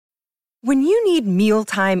When you need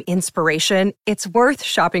mealtime inspiration, it's worth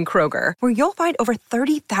shopping Kroger, where you'll find over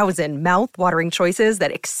 30,000 mouth-watering choices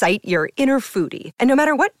that excite your inner foodie. And no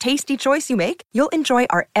matter what tasty choice you make, you'll enjoy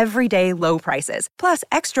our everyday low prices, plus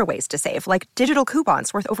extra ways to save, like digital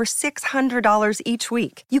coupons worth over $600 each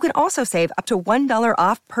week. You can also save up to $1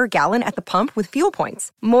 off per gallon at the pump with fuel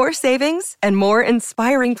points. More savings and more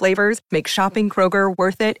inspiring flavors make shopping Kroger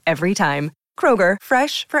worth it every time. Kroger,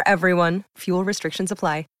 fresh for everyone. Fuel restrictions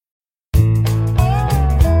apply.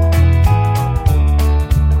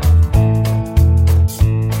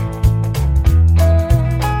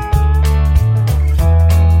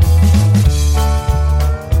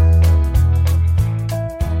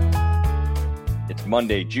 It's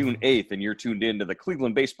Monday, June 8th, and you're tuned in to the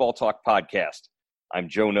Cleveland Baseball Talk podcast. I'm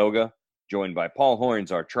Joe Noga, joined by Paul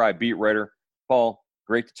Hoynes, our Tribe beat writer. Paul,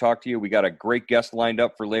 great to talk to you. We got a great guest lined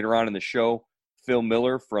up for later on in the show, Phil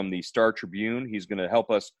Miller from the Star Tribune. He's going to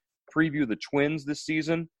help us preview the Twins this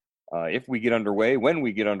season, when we get underway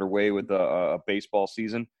with a baseball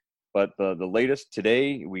season. But the latest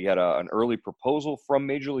today, we had an early proposal from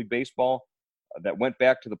Major League Baseball that went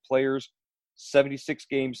back to the players.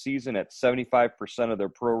 76-game season at 75% of their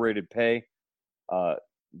prorated pay.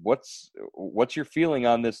 What's your feeling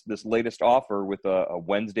on this latest offer with a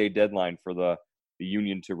Wednesday deadline for the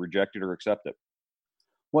union to reject it or accept it?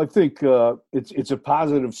 Well, I think it's a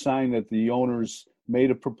positive sign that the owners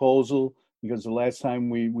made a proposal, because the last time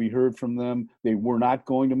we heard from them, they were not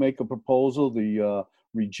going to make a proposal. The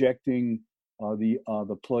rejecting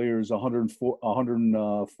the players'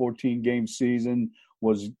 114 game season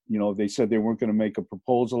was, they said they weren't going to make a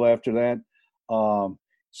proposal after that.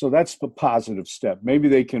 So that's the positive step. Maybe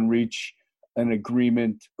they can reach an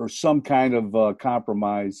agreement or some kind of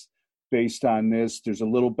compromise based on this. There's a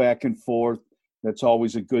little back and forth. That's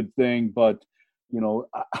always a good thing. But,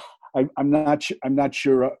 I'm not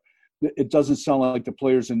sure. It doesn't sound like the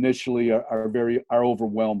players initially are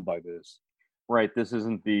overwhelmed by this. Right. This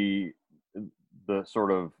isn't the sort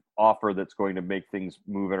of offer that's going to make things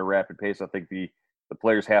move at a rapid pace. I think the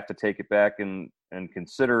players have to take it back and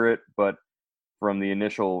consider it, but from the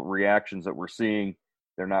initial reactions that we're seeing,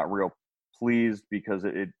 they're not real pleased, because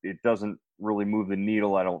it doesn't really move the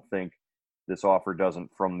needle. I don't think this offer doesn't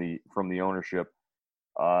from the ownership.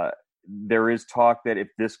 There is talk that if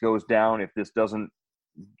this goes down, if this doesn't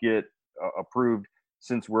get approved,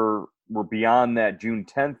 since we're beyond that June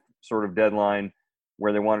 10th sort of deadline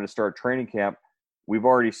where they wanted to start training camp, we've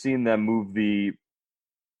already seen them move the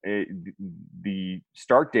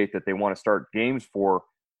start date that they want to start games for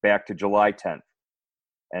back to July 10th.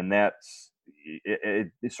 And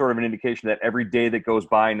it's sort of an indication that every day that goes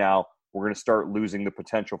by now, we're going to start losing the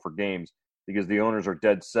potential for games, because the owners are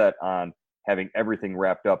dead set on having everything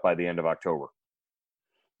wrapped up by the end of October.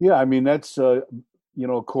 Yeah, I mean, that's,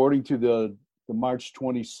 according to the March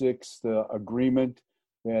 26th agreement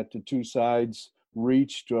that the two sides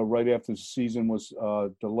reached right after the season was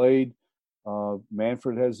delayed,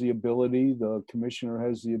 Manfred has the ability, the commissioner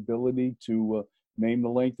has the ability to name the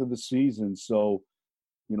length of the season. So,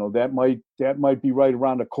 that might be right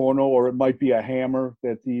around the corner, or it might be a hammer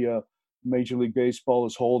that the Major League Baseball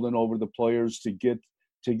is holding over the players to get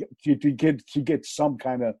some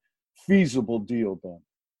kind of feasible deal done.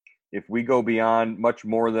 If we go beyond much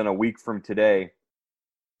more than a week from today,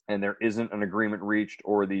 and there isn't an agreement reached,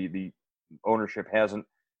 or the ownership hasn't,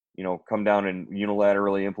 come down and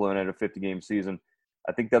unilaterally implemented a 50-game season,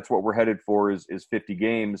 I think that's what we're headed for is 50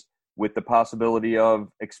 games with the possibility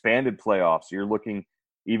of expanded playoffs. You're looking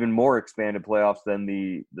even more expanded playoffs than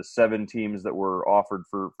the 7 teams that were offered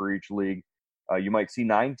for each league. You might see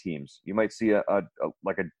 9 teams. You might see a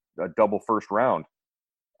double first round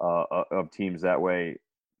of teams that way.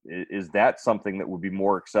 Is that something that would be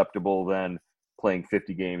more acceptable than playing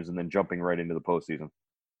 50 games and then jumping right into the postseason?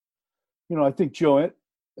 I think, Joe,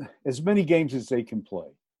 as many games as they can play,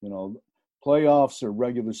 playoffs or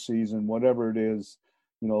regular season, whatever it is,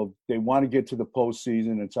 they want to get to the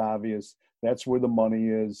postseason. It's obvious that's where the money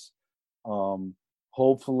is.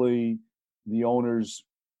 Hopefully the owners,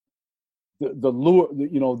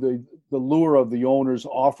 the lure of the owners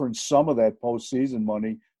offering some of that postseason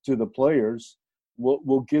money to the players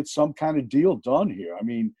will get some kind of deal done here. I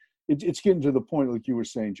mean, it's getting to the point, like you were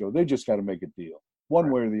saying, Joe, they just got to make a deal one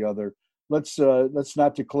way or the other. Let's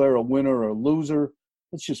not declare a winner or a loser.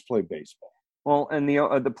 Let's just play baseball. Well, and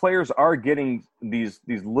the players are getting these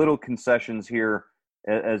little concessions here.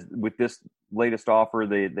 As with this latest offer,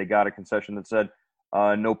 they got a concession that said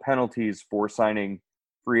no penalties for signing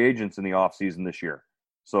free agents in the offseason this year.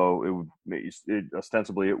 So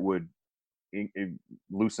ostensibly it would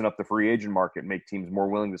loosen up the free agent market, make teams more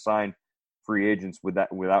willing to sign free agents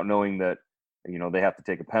without knowing that they have to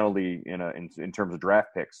take a penalty in terms of draft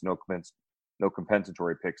picks, no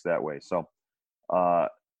compensatory picks that way. So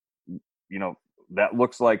that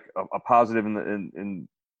looks like a positive in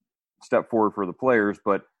step forward for the players,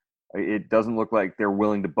 but it doesn't look like they're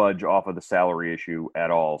willing to budge off of the salary issue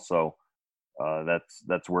at all. So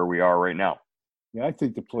that's where we are right now. Yeah, I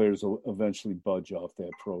think the players will eventually budge off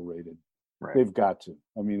that prorated. Right. They've got to.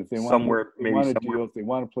 I mean, if they want to deal, if they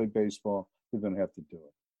want to play baseball, they're going to have to do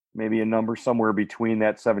it. Maybe a number somewhere between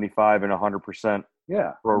that 75 and 100%.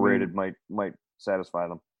 Yeah, prorated might satisfy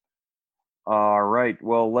them. All right.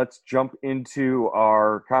 Well, let's jump into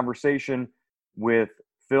our conversation with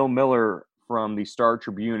Phil Miller from the Star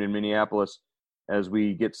Tribune in Minneapolis as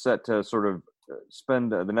we get set to sort of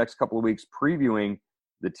spend the next couple of weeks previewing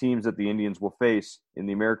the teams that the Indians will face in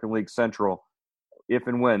the American League Central if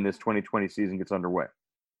and when this 2020 season gets underway.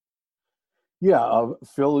 Yeah,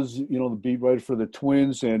 Phil is, the beat writer for the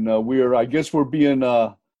Twins, and I guess we're being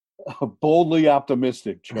boldly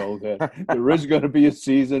optimistic, Joe, that there is going to be a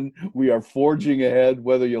season. We are forging ahead,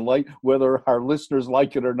 whether our listeners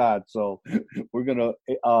like it or not. So we're going to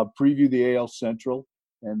preview the AL Central,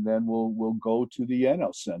 and then we'll go to the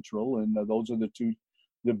NL Central, and those are the two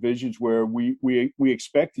divisions where we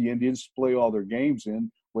expect the Indians to play all their games in,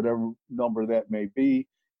 whatever number that may be.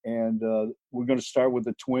 And we're going to start with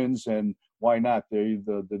the Twins, and why not?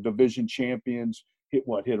 The division champions hit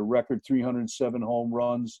a record 307 home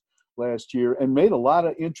runs last year and made a lot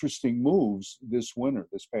of interesting moves this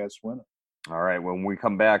past winter. All right. When we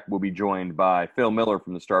come back, we'll be joined by Phil Miller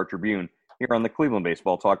from the Star Tribune here on the Cleveland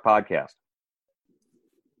Baseball Talk podcast.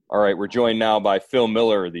 All right. We're joined now by Phil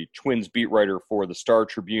Miller, the Twins beat writer for the Star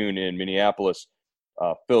Tribune in Minneapolis.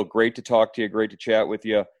 Phil, great to talk to you. Great to chat with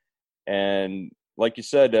you. And like you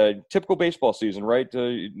said, typical baseball season, right?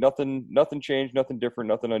 Nothing changed, nothing different,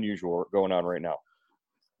 nothing unusual going on right now.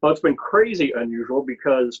 Well, it's been crazy unusual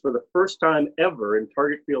because for the first time ever in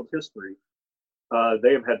Target Field history,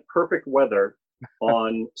 they have had perfect weather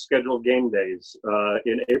on scheduled game days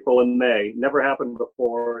in April and May. Never happened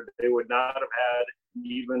before. They would not have had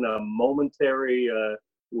even a momentary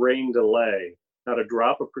rain delay, not a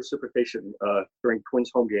drop of precipitation during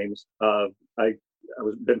Twins home games. I've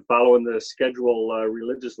been following the schedule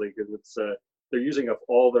religiously because they're using up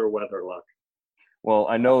all their weather luck. Well,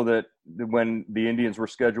 I know that when the Indians were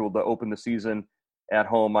scheduled to open the season at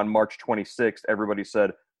home on March 26th, everybody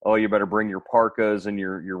said, "Oh, you better bring your parkas and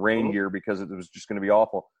your rain gear because it was just going to be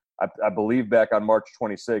awful." I believe back on March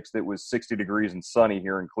 26th, it was 60 degrees and sunny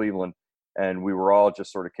here in Cleveland, and we were all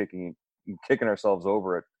just sort of kicking ourselves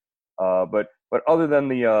over it. But other than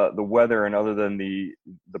the weather and other than the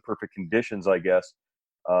perfect conditions, I guess,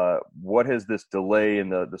 what has this delay in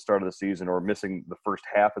the start of the season or missing the first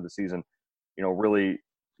half of the season, really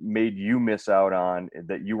made you miss out on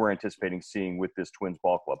that you were anticipating seeing with this Twins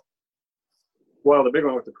ball club? Well, the big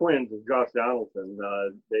one with the Twins is Josh Donaldson.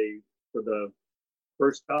 They, for the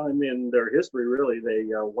first time in their history, really, they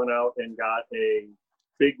went out and got a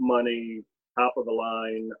big money, top of the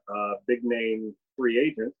line, big name free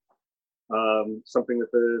agent. Something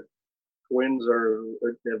that the Twins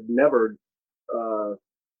have never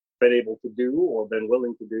been able to do or been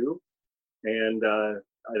willing to do. And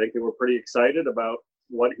I think they were pretty excited about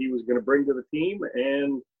what he was going to bring to the team.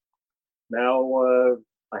 And now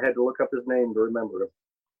I had to look up his name to remember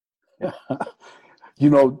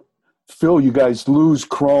him. Phil, you guys lose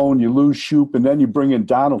Cron, you lose Shoop, and then you bring in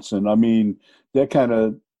Donaldson. I mean,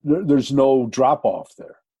 there's no drop off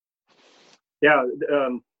there. Yeah.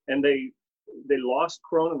 And they lost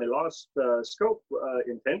Cron and they lost Scope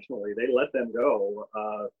intentionally. They let them go.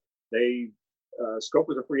 Scope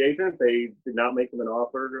was a free agent. They did not make him an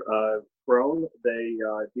offer. Cron, they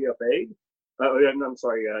DFA'd. I'm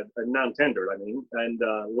sorry, non-tendered, and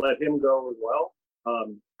let him go as well.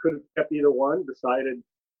 Could have kept either one. Decided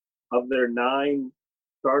of their 9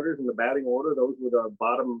 starters in the batting order, those were the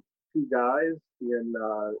bottom 2 guys in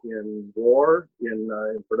WAR,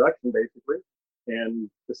 in production, basically, and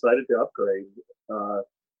decided to upgrade.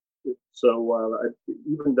 So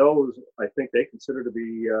even those, I think they consider to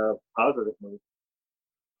be positive moves.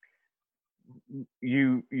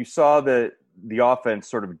 You saw the offense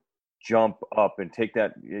sort of jump up and take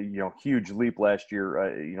that huge leap last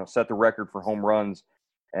year. Set the record for home runs,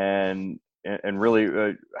 and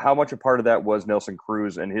really, how much a part of that was Nelson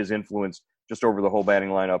Cruz and his influence just over the whole batting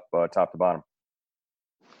lineup, top to bottom?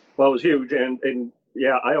 Well, it was huge, and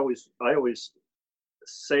yeah, I always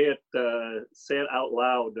say it out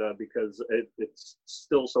loud because it's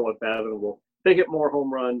still so unfathomable. They hit more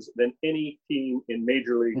home runs than any team in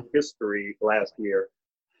Major League history last year.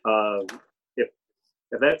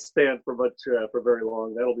 if that stands for very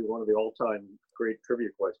long, that'll be one of the all-time great trivia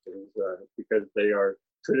questions because they are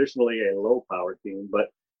traditionally a low-power team. But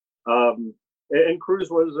and Cruz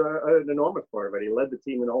was an enormous part of it. He led the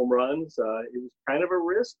team in home runs. It was kind of a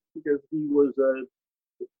risk because he was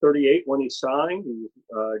 38 when he signed. He's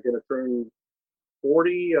going to turn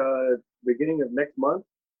 40 beginning of next month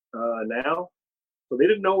now. So they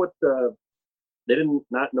didn't know they did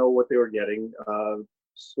not know what they were getting.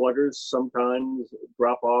 Sluggers sometimes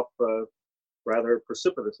drop off rather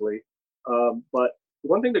precipitously. But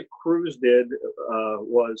one thing that Cruz did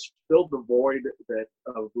was fill the void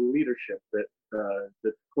of leadership that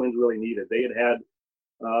the Twins really needed. They had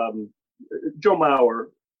Joe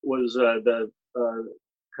Mauer was the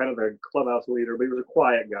kind of the clubhouse leader, but he was a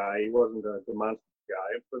quiet guy. He wasn't a demonstrative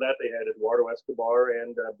guy. For that, they had Eduardo Escobar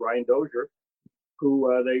and Brian Dozier, who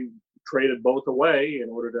they traded both away in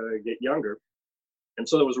order to get younger. And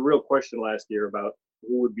so there was a real question last year about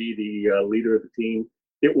who would be the leader of the team.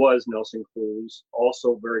 It was Nelson Cruz,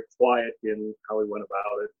 also very quiet in how he went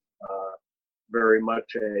about it, very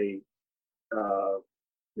much a,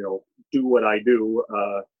 do what I do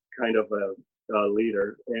kind of a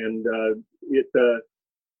leader. And it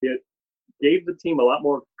gave the team a lot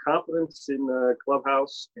more confidence in the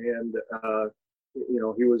clubhouse. And,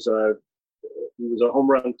 he was a home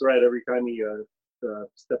run threat every time he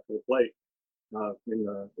stepped to the plate in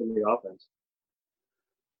the offense.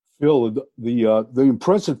 Phil, the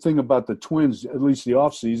impressive thing about the Twins, at least the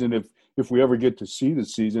offseason, if we ever get to see the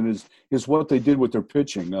season, is what they did with their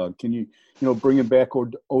pitching. Can you bringing back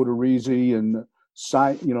Odorizzi and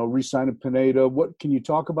re-signing Pineda? What can you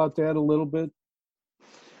talk about that a little bit?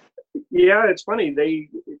 Yeah, it's funny.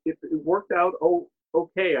 It worked out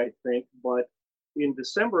okay, I think, but in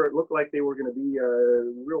December it looked like they were going to be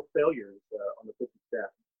real failures on the pitching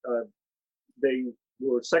staff. They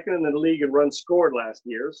were second in the league in runs scored last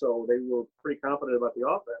year, so they were pretty confident about the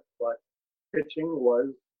offense. But pitching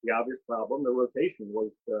was the obvious problem. The rotation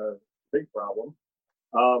was the big problem.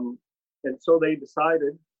 And so they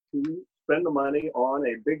decided to spend the money on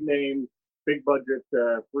a big-name, big-budget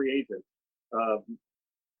free agent.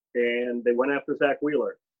 And they went after Zach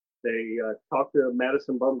Wheeler. They talked to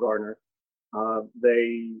Madison Bumgarner.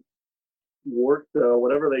 They worked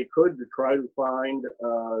whatever they could to try to find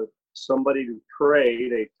somebody to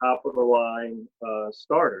trade a top-of-the-line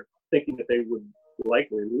starter, thinking that they would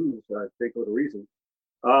likely lose Jake Odorizzi.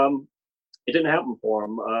 It didn't happen for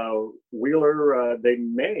him. Wheeler, they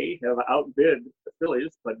may have outbid the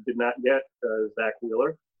Phillies, but did not get Zach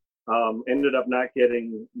Wheeler. Ended up not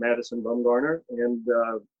getting Madison Bumgarner.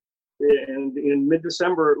 And in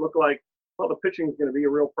mid-December, it looked like, the pitching is going to be a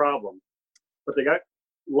real problem. But they got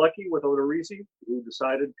lucky with Odorizzi, who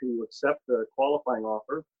decided to accept the qualifying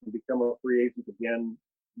offer and become a free agent again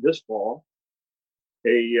this fall.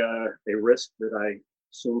 A risk that I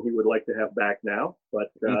assume he would like to have back now.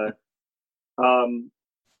 But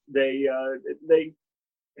they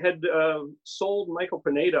had sold Michael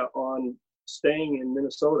Pineda on staying in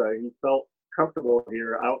Minnesota. He felt comfortable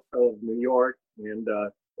here out of New York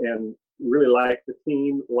and really liked the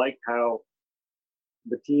team, liked how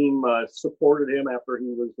the team supported him after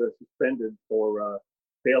he was suspended for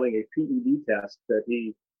failing a PED test that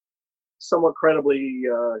he somewhat credibly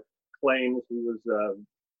claims he was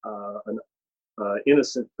an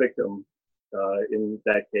innocent victim in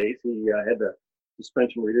that case. He had the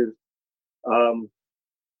suspension reduced.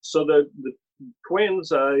 So the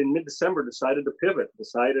Twins in mid-December decided to pivot,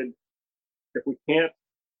 decided if we can't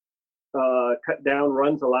cut down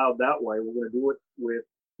runs allowed that way, we're going to do it with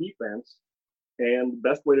defense. And the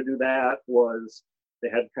best way to do that was they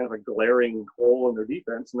had kind of a glaring hole in their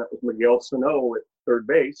defense, and that was Miguel Sano at third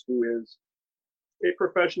base, who is a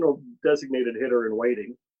professional designated hitter in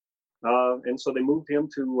waiting. And so they moved him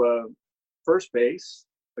to first base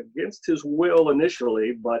against his will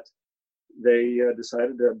initially, but they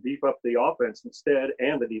decided to beef up the offense instead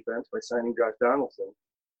and the defense by signing Josh Donaldson.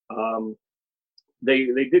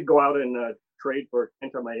 They did go out and trade for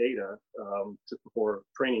Kenta Maeda just before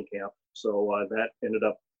training camp. So that ended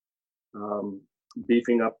up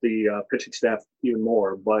beefing up the pitching staff even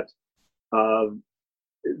more. But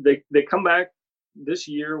they come back this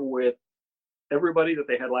year with everybody that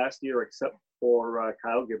they had last year except for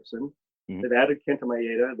Kyle Gibson. Mm-hmm. They've added Kenta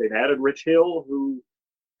Maeda. They've added Rich Hill, who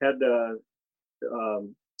had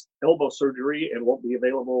elbow surgery and won't be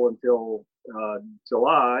available until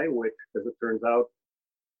July, which, as it turns out,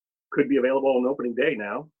 could be available on opening day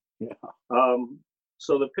now. Yeah.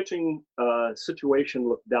 So the pitching situation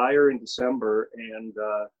looked dire in December, and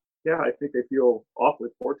I think they feel awfully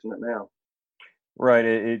fortunate now. Right.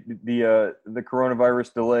 The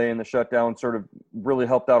coronavirus delay and the shutdown sort of really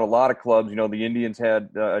helped out a lot of clubs. You know, the Indians had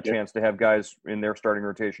a chance to have guys in their starting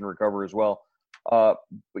rotation recover as well. But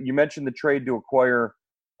you mentioned the trade to acquire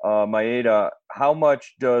Maeda. How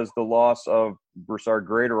much does the loss of Broussard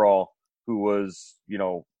Graterol, who was,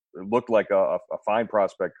 looked like a fine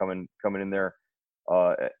prospect coming in there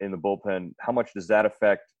in the bullpen, how much does that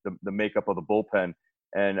affect the makeup of the bullpen?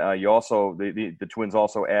 And you also the Twins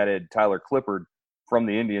also added Tyler Clippard from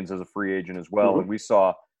the Indians as a free agent as well. And we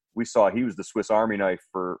saw he was the Swiss Army knife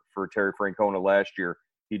for Terry Francona last year.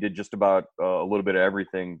 He did just about a little bit of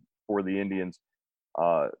everything for the Indians.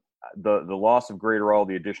 The loss of Graterol,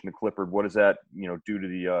 the addition of Clippard, what does that do to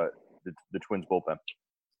the Twins bullpen?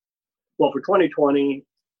 Well, for 2020,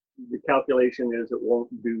 the calculation is it won't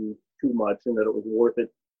do too much, and that it was worth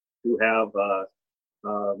it to have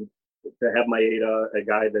Maeda, a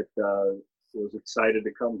guy that was excited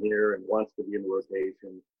to come here and wants to be in the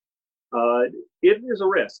rotation. It is a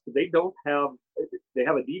risk. They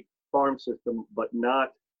have a deep farm system, but not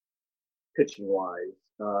pitching wise.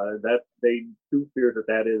 That they do fear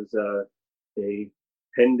that is a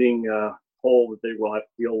pending hole that they will have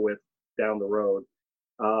to deal with down the road.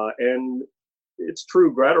 And it's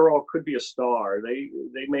true, Graterol could be a star. They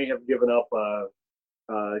may have given up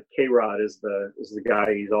K-Rod is the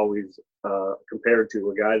guy he's always compared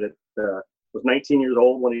to, a guy that was 19 years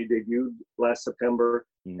old when he debuted last September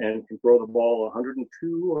and can throw the ball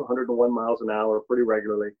 102 or 101 miles an hour pretty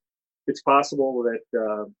regularly. It's possible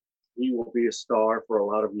that he will be a star for a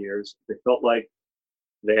lot of years. They felt like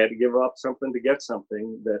they had to give up something to get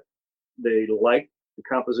something, that they like the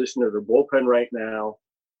composition of their bullpen right now.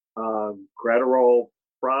 Graterol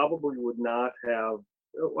probably would not have,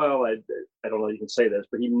 well, I don't know if you can say this,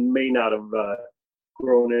 but he may not have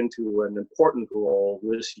grown into an important role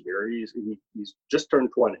this year. He's just turned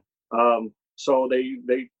 20. So they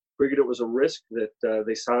figured it was a risk that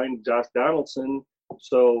they signed Josh Donaldson.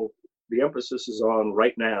 So the emphasis is on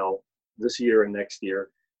right now, this year and next year,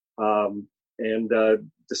 and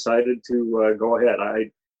decided to go ahead.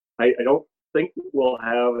 I don't think we'll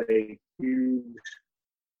have a huge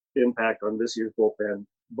impact on this year's bullpen,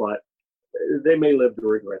 but they may live to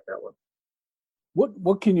regret that one.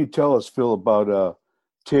 What can you tell us, Phil, about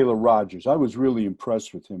Taylor Rogers? I was really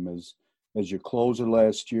impressed with him as your closer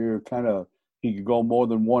last year. Kind of, he could go more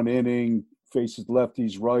than one inning, faces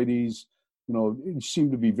lefties, righties. He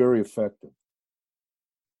seemed to be very effective.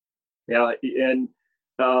 Yeah, and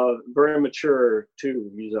very mature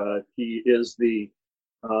too. He is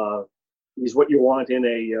he's what you want in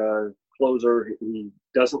a closer. He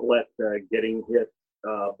doesn't let getting hit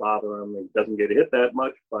bother him. He doesn't get hit that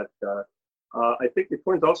much, but I think the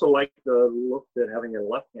Twins also like the look that having a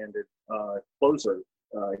left-handed closer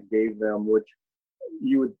gave them, which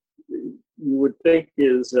you would think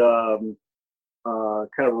is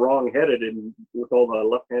kind of wrong-headed with all the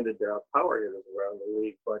left-handed power hitters around the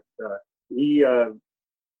league. But he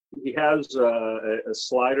has a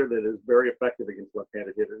slider that is very effective against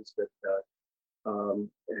left-handed hitters that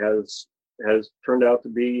has turned out to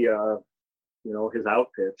be his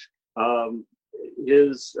out pitch.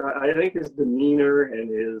 I think his demeanor and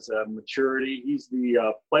his maturity. He's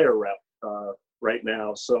the player rep right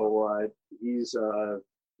now, so he's a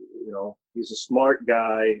smart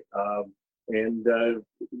guy, and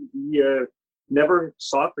he never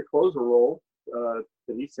sought the closer role that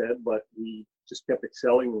he said, but he just kept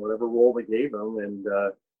excelling in whatever role they gave him, and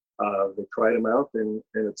they tried him out, and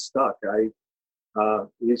it stuck.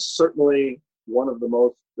 He's certainly one of the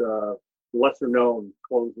most lesser-known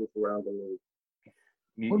closers around the league.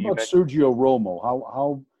 What about Sergio Romo?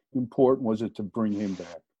 How important was it to bring him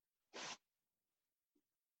back?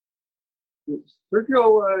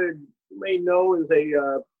 Sergio, you may know, is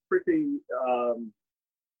a pretty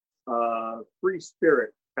free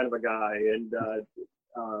spirit kind of a guy, and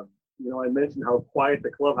I mentioned how quiet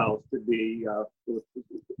the clubhouse could be. It was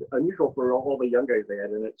unusual for all the young guys they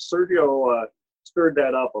had in it. Sergio stirred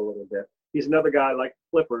that up a little bit. He's another guy like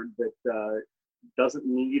Clippard that doesn't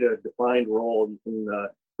need a defined role. You can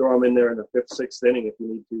throw him in there in the fifth, sixth inning if you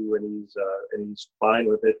need to, and he's fine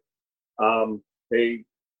with it.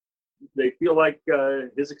 They feel like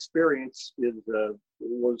his experience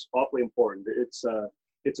was awfully important. It's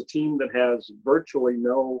a team that has virtually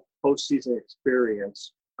no postseason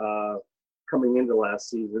experience coming into last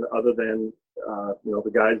season, other than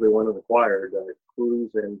the guys they went and acquired, Cruz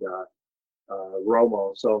and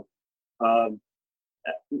Romo. So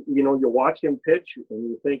you watch him pitch and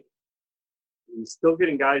you think he's still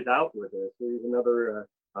getting guys out with it. So he's another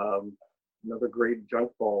great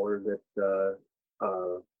junk baller that the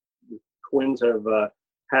Twins have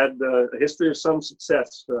had a history of some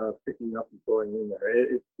success picking up and going in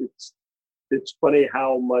there. It's funny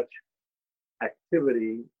how much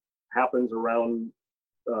activity happens around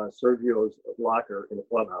Sergio's locker in the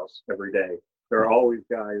clubhouse every day. There are always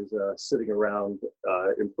guys sitting around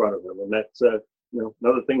in front of him, and that's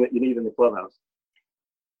another thing that you need in the clubhouse.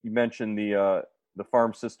 You mentioned the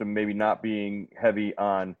farm system maybe not being heavy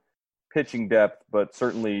on pitching depth, but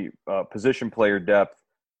certainly position player depth.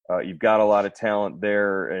 You've got a lot of talent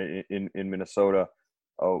there in Minnesota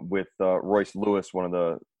with Royce Lewis, one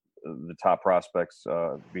of the top prospects,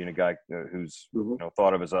 being a guy who's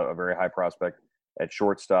thought of as a very high prospect at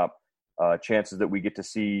shortstop. Chances that we get to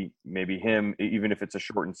see maybe him, even if it's a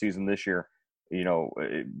shortened season this year,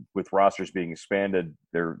 with rosters being expanded,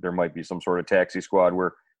 there might be some sort of taxi squad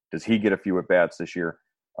where does he get a few at bats this year?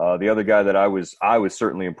 The other guy that I was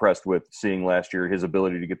certainly impressed with seeing last year, his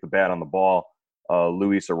ability to get the bat on the ball,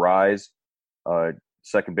 Luis Arraez,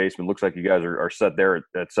 second baseman. Looks like you guys are set there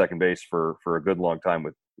at second base for a good long time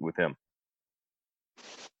with him.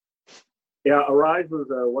 Yeah, Arraez was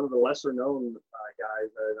one of the lesser known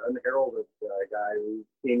guys, an unheralded guy who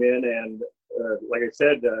came in and, like I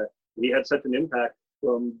said, he had such an impact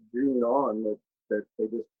from June on that they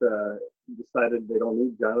just decided they don't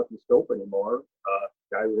need Jonathan Schoop anymore.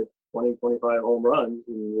 Guy with 20, 25 home runs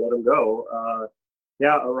and let him go.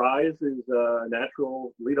 Arraez is a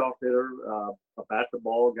natural leadoff hitter, a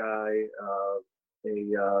bat-to-ball guy,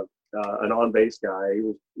 an on-base guy. He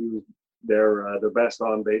was their best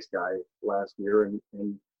on-base guy last year and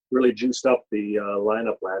really juiced up the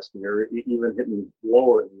lineup last year, even hitting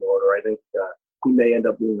lower in the order. I think he may end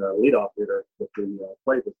up being a leadoff hitter if we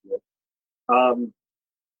play this year.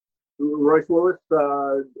 Royce Lewis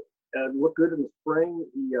looked good in the spring.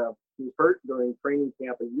 He was hurt during training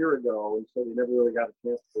camp a year ago, and so they never really got a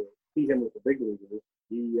chance to see him with the big leaguers.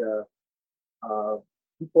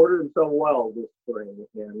 He ported himself well this spring,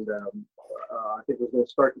 and I think was going to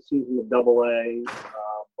start the season with Double-A,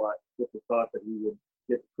 but with the thought that he would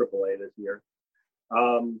get to Triple-A this year.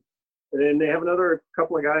 And then they have another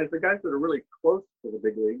couple of guys. The guys that are really close to the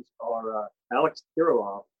big leagues are Alex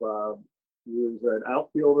Kirilloff. He was an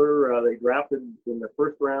outfielder. They drafted in the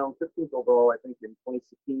first round, 15th overall, I think, in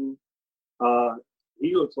 2016.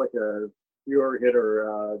 He looks like a pure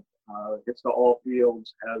hitter. Gets to all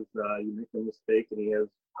fields, has you make a mistake, and he has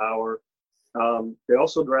power. They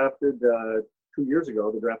also drafted 2 years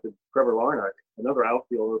ago. They drafted Trevor Larnach, another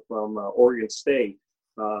outfielder from Oregon State,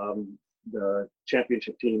 the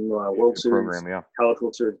championship team, World Series, College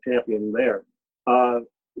World Series champion there.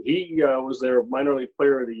 He was their minor league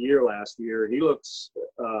player of the year last year. He looked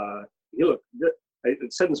good.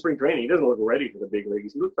 It said in spring training, he doesn't look ready for the big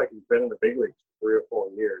leagues. He looks like he's been in the big leagues for 3 or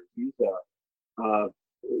 4 years. He's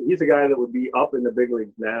a guy that would be up in the big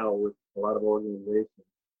leagues now with a lot of organization.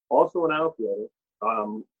 Also an outfielder.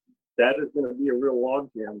 That is going to be a real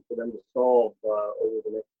logjam for them to solve over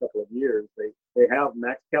the next couple of years. They have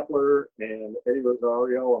Max Kepler and Eddie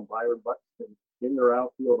Rosario and Byron Buxton in their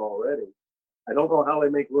outfield already. I don't know how they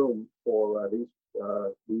make room for these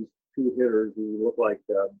 2 hitters who look like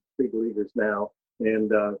big leaguers now.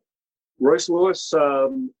 And Royce Lewis, I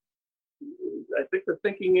think the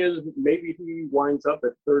thinking is maybe he winds up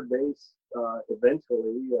at third base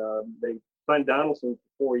eventually. They signed Donaldson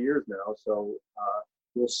for 4 years now, so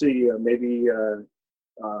we'll see. Maybe,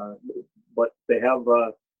 but they have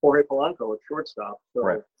Jorge Polanco at shortstop, so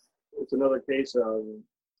right. It's another case of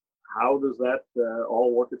how does that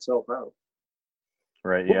all work itself out?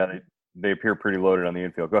 Right. Yeah, they appear pretty loaded on the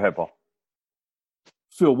infield. Go ahead, Paul.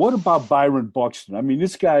 Phil, what about Byron Buxton? I mean,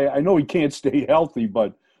 this guy, I know he can't stay healthy,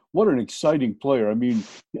 but what an exciting player. I mean,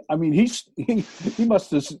 he must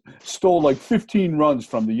have stole like 15 runs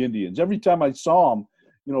from the Indians. Every time I saw him,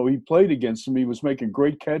 he played against him. He was making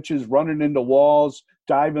great catches, running into walls,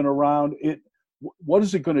 diving around. What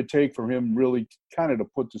is it going to take for him really kind of to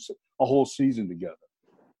put a whole season together?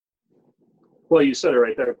 Well, you said it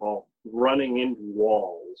right there, Paul. Running into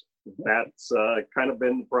walls. That's kind of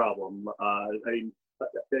been the problem.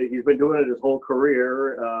 He's been doing it his whole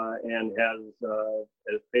career and has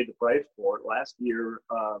paid the price for it. Last year,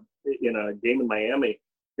 in a game in Miami,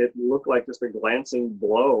 it looked like just a glancing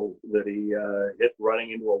blow that he hit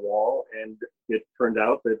running into a wall, and it turned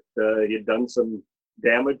out that he had done some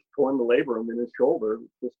damage, torn the labrum in his shoulder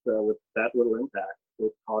just with that little impact.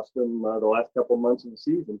 It cost him the last couple of months of the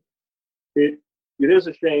season. It is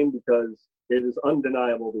a shame because it is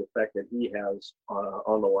undeniable the effect that he has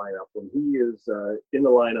on the lineup. When he is in the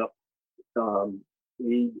lineup,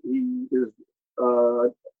 he is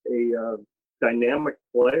a dynamic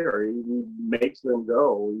player. He makes them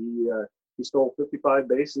go. He stole 55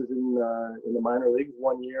 bases in the minor leagues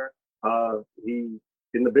one year. In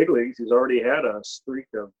the big leagues, he's already had a streak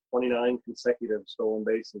of 29 consecutive stolen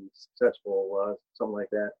bases, successful, something like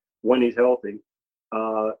that, when he's healthy.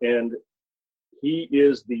 And he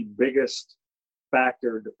is the biggest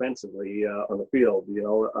factor defensively on the field.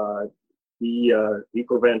 He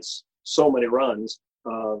prevents so many runs.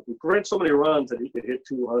 He prevents so many runs that he could hit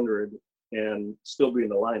 200 and still be in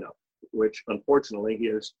the lineup, which unfortunately he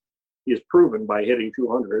has proven by hitting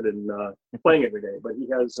 200 and playing every day. But he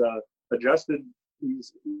has adjusted.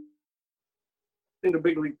 He's into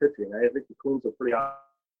big league pitching. I think the Twins are pretty hot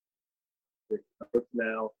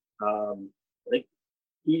now. I think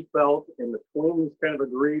he felt, and the Twins kind of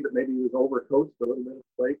agreed, that maybe he was overcoached a little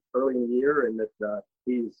bit early in the year, and that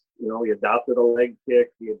he adopted a leg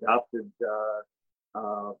kick. He adopted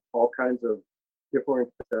all kinds of different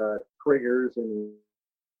triggers and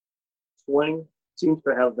swing. Seems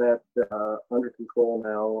to have that under control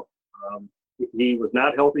now. He was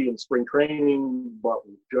not healthy in spring training, but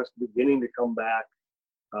was just beginning to come back.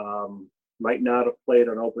 Might not have played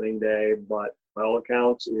on opening day, but by all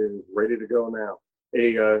accounts is ready to go now.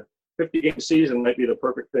 A 50-game season might be the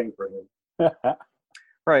perfect thing for him.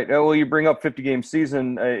 Right. Well, you bring up 50-game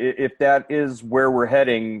season. If that is where we're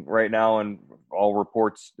heading right now, and all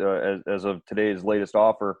reports as of today's latest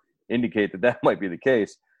offer indicate that might be the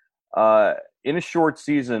case, in a short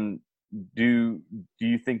season, do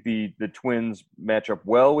you think the Twins match up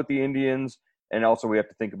well with the Indians? And also we have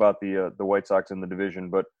to think about the White Sox in the division,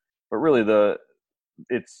 but really to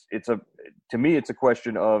me it's a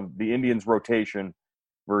question of the Indians rotation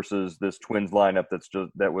versus this Twins lineup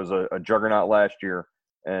that was a juggernaut last year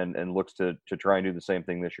and looks to try and do the same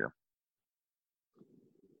thing this year.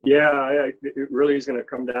 Yeah, it really is going to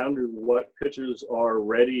come down to what pitchers are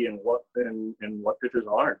ready and what pitchers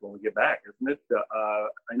aren't when we get back, isn't it?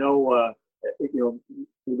 I know, the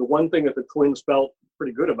one thing that the Twins felt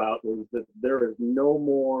pretty good about was that there is no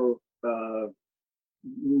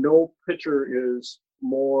pitcher is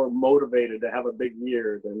more motivated to have a big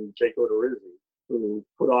year than Jake Odorizzi, who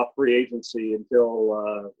put off free agency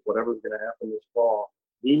until whatever's going to happen this fall.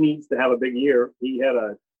 He needs to have a big year. He had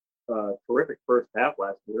a terrific first half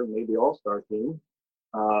last year, maybe all-star team.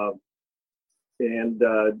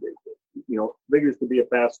 Figures to be a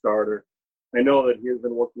fast starter. I know that he has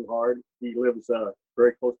been working hard. He lives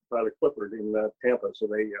very close to Tyler Clippard in Tampa, so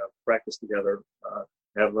they practice together,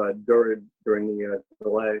 during the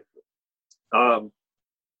delay.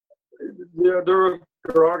 There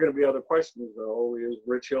are going to be other questions, though. Is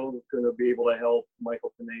Rich Hill going to be able to help?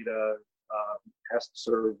 Michael Pineda has to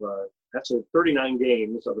serve 39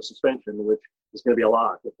 games of a suspension, which is going to be a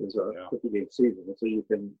lot if there's a 50-game season, so you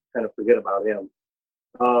can kind of forget about him.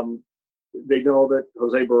 They know that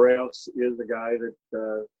Jose Barrios is a guy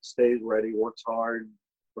that stays ready, works hard.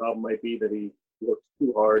 Problem might be that he works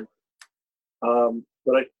too hard.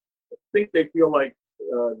 But I think they feel like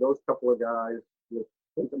those couple of guys with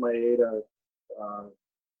Kenta Maeda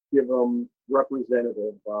give them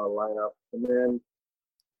representative lineup, and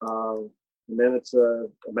then it's a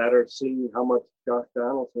matter of seeing how much Josh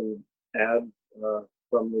Donaldson adds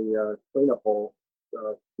from the cleanup hole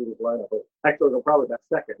to his lineup. Actually, they'll probably that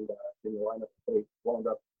second in the lineup they wound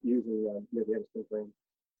up using near the end of spring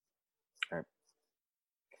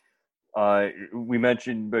training. We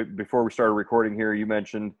mentioned before we started recording here, you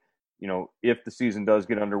mentioned, if the season does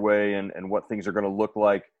get underway and what things are going to look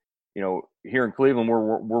like, here in Cleveland,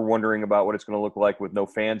 we're wondering about what it's going to look like with no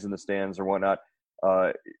fans in the stands or whatnot.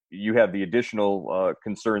 You have the additional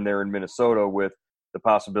concern there in Minnesota with the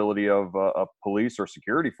possibility of a police or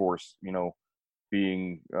security force,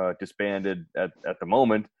 being disbanded at the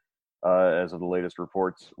moment, as of the latest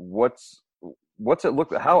reports. What's it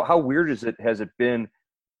look? How weird has it been,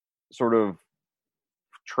 sort of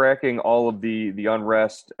tracking all of the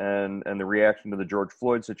unrest and the reaction to the George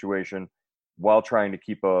Floyd situation while trying to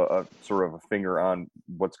keep a sort of a finger on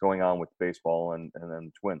what's going on with baseball and then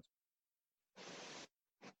the Twins?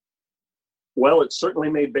 Well, it certainly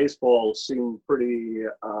made baseball seem pretty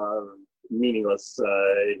meaningless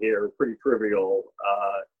here, pretty trivial.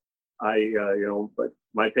 But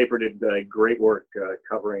my paper did great work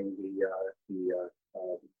covering the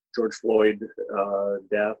George Floyd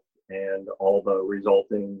death and all the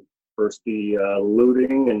resulting, first the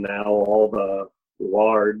looting and now all the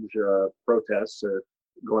large protests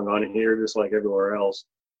going on here, just like everywhere else.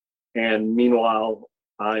 And meanwhile,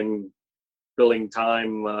 I'm filling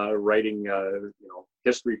time writing,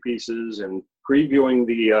 history pieces and previewing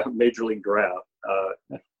the Major League Draft.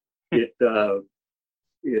 It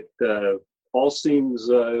all seems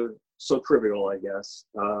so trivial, I guess.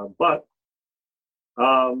 But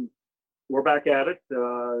we're back at it.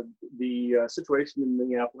 The situation in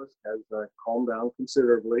Minneapolis has calmed down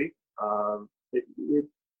considerably.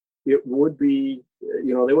 It would be,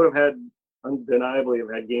 they would have had, undeniably have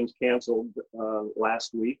had games canceled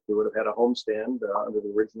last week. They would have had a homestand under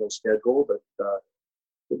the original schedule, but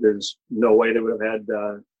there's no way they would have had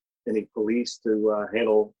any police to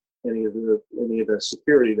handle any of the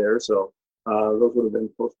security there. So those would have been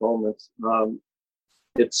postponements.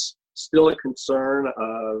 It's still a concern.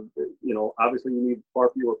 Obviously you need far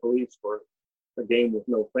fewer police for a game with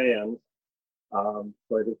no fans.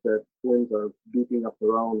 So I think that Twins are beefing up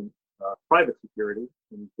their own private security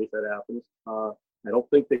in case that happens. I don't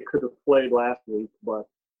think they could have played last week, but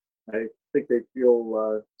I think they feel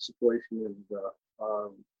the situation is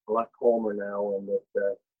a lot calmer now, and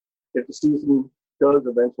that if the season does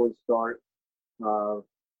eventually start,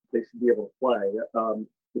 they should be able to play.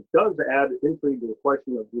 It does add intrigue to the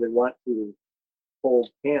question of do they want to hold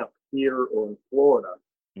camp here or in Florida.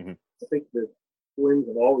 Mm-hmm. I think the Twins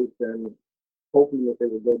have always been hoping that they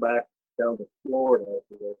would go back down to Florida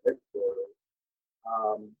to their headquarters.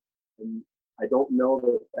 And I don't know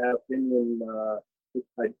that opinion,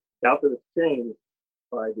 I doubt that it's changed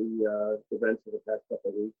by the events of the past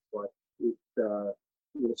couple of weeks, but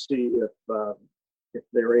we'll see if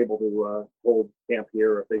they're able to hold camp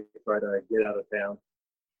here, or if they try to get out of town.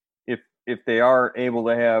 If they are able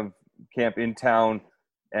to have camp in town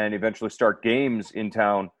and eventually start games in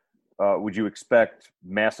town, would you expect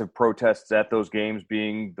massive protests at those games,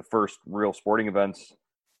 being the first real sporting events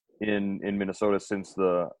in Minnesota since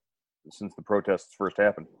the protests first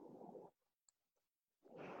happened?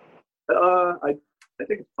 I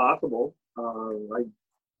think it's possible. I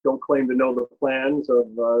don't claim to know the plans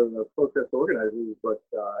of the protest organizers, but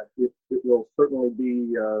it will certainly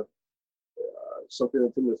be something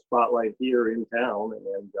that's in the spotlight here in town,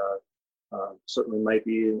 and certainly might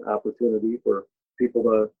be an opportunity for people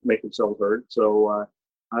to make themselves heard. So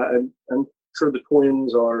I'm sure the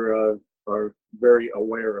Twins are very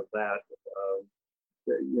aware of that.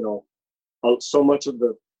 So much of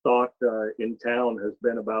the thought in town has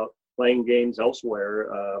been about playing games elsewhere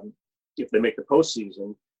if they make the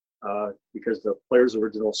postseason, because the players'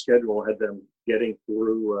 original schedule had them getting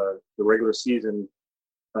through the regular season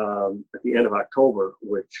at the end of October,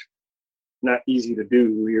 which not easy to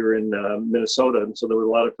do here in Minnesota. And so there was a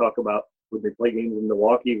lot of talk about, would they play games in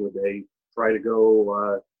Milwaukee? Would they try to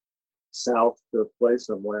go south to play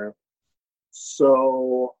somewhere?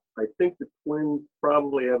 So I think the Twins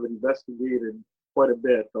probably have investigated quite a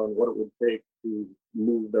bit on what it would take to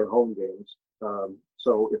move their home games.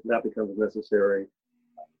 So if that becomes necessary,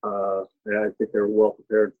 I think they're well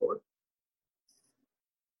prepared for it.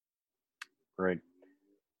 Great.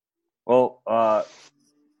 Well,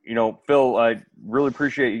 Phil, I really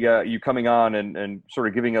appreciate you coming on and sort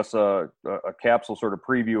of giving us a capsule sort of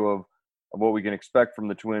preview of what we can expect from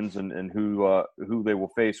the Twins and who they will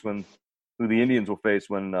face who the Indians will face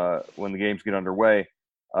when the games get underway.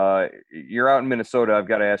 You're out in Minnesota. I've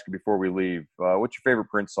got to ask you before we leave, what's your favorite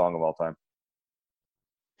Prince song of all time?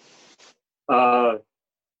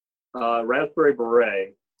 Raspberry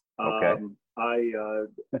Beret. Okay.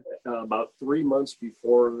 About 3 months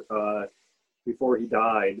before he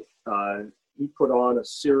died, he put on a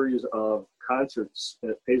series of concerts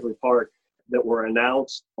at Paisley Park that were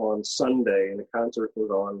announced on Sunday, and the concert was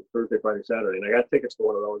on Thursday, Friday, Saturday. And I got tickets to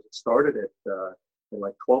one of those. It started at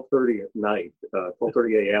like 12:30 at night,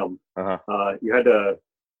 12:30 a.m. Uh-huh.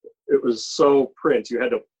 It was so Prince. You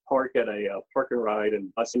had to park at a park and ride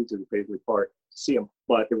and bus into Paisley Park to see him.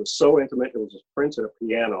 But it was so intimate. It was just Prince and a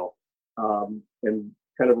piano, and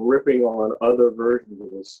kind of ripping on other versions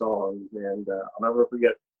of his songs. And I'll never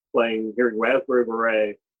forget hearing Raspberry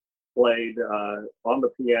Beret played on the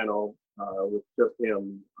piano with just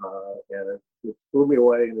him, and it blew me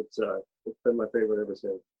away, and it's been my favorite ever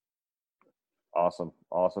since. Awesome,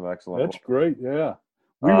 excellent. That's great. Yeah,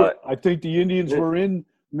 I think the Indians were in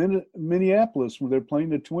Minneapolis when they're playing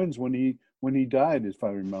the Twins when he died, if I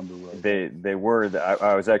remember right. They were.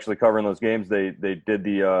 I was actually covering those games. They did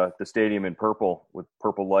the stadium in purple with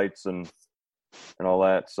purple lights and all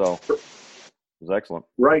that. So it was excellent.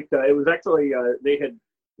 Right. It was actually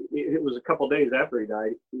it was a couple days after he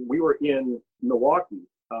died. We were in Milwaukee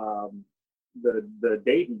the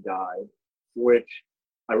day he died, which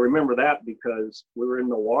I remember that because we were in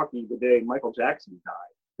Milwaukee the day Michael Jackson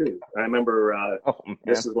died too. I remember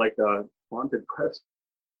this is like a haunted quest.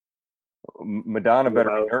 Madonna better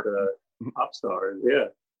be nervous. Pop stars, yeah.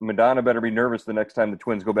 Madonna better be nervous the next time the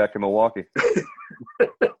Twins go back to Milwaukee.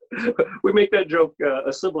 We make that joke,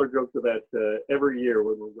 a similar joke to that every year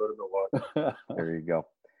when we go to Milwaukee. There you go.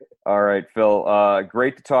 All right, Phil.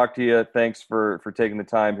 Great to talk to you. Thanks for taking the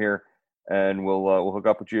time here, and we'll hook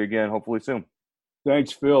up with you again hopefully soon.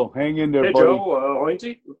 Thanks, Phil. Hang in there, Hey, buddy. Joe,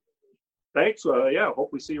 Hoynesy. Thanks. Yeah, hope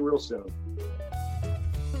we see you real soon.